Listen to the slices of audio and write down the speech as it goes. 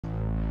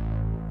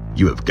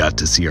You have got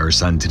to see our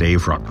sun today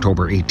for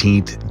October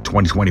 18th,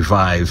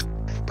 2025.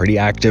 Pretty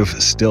active,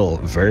 still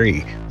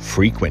very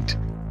frequent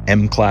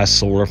M-class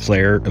solar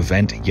flare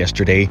event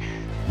yesterday.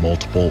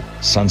 Multiple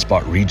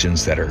sunspot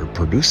regions that are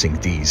producing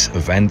these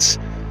events.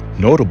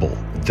 Notable,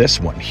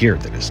 this one here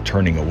that is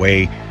turning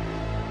away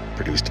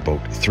produced about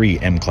 3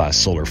 M-class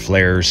solar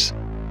flares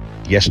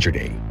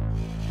yesterday.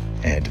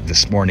 And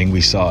this morning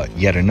we saw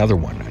yet another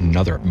one,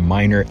 another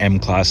minor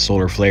M-class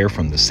solar flare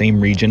from the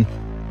same region.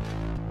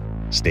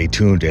 Stay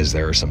tuned as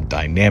there are some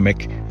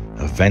dynamic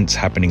events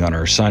happening on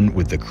our sun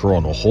with the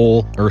coronal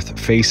hole Earth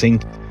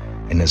facing,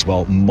 and as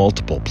well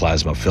multiple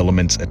plasma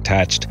filaments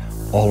attached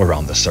all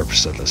around the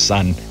surface of the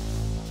sun.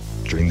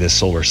 During this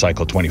solar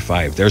cycle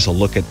 25, there's a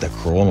look at the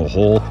coronal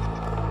hole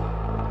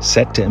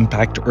set to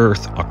impact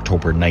Earth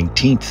October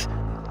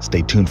 19th.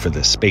 Stay tuned for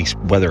the space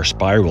weather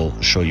spiral.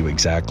 We'll show you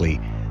exactly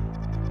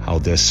how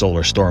this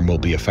solar storm will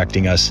be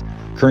affecting us.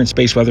 Current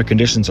space weather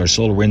conditions are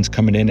solar winds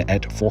coming in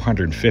at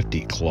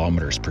 450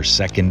 kilometers per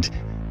second.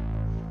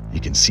 You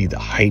can see the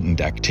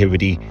heightened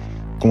activity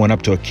going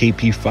up to a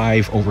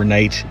KP5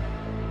 overnight.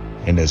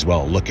 And as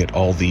well, look at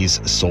all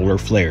these solar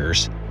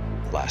flares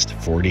last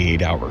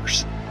 48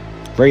 hours.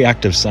 Very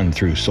active sun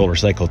through solar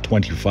cycle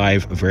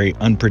 25, a very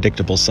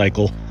unpredictable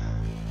cycle.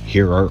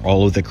 Here are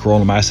all of the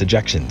coronal mass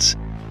ejections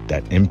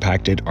that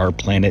impacted our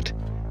planet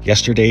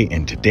yesterday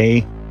and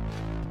today.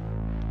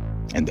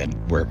 And then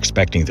we're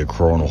expecting the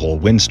coronal hole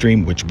wind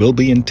stream, which will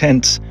be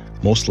intense,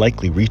 most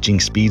likely reaching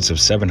speeds of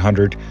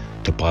 700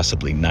 to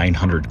possibly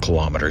 900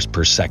 kilometers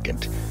per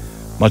second.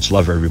 Much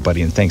love,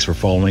 everybody, and thanks for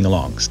following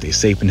along. Stay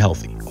safe and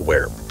healthy,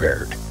 aware and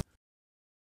prepared.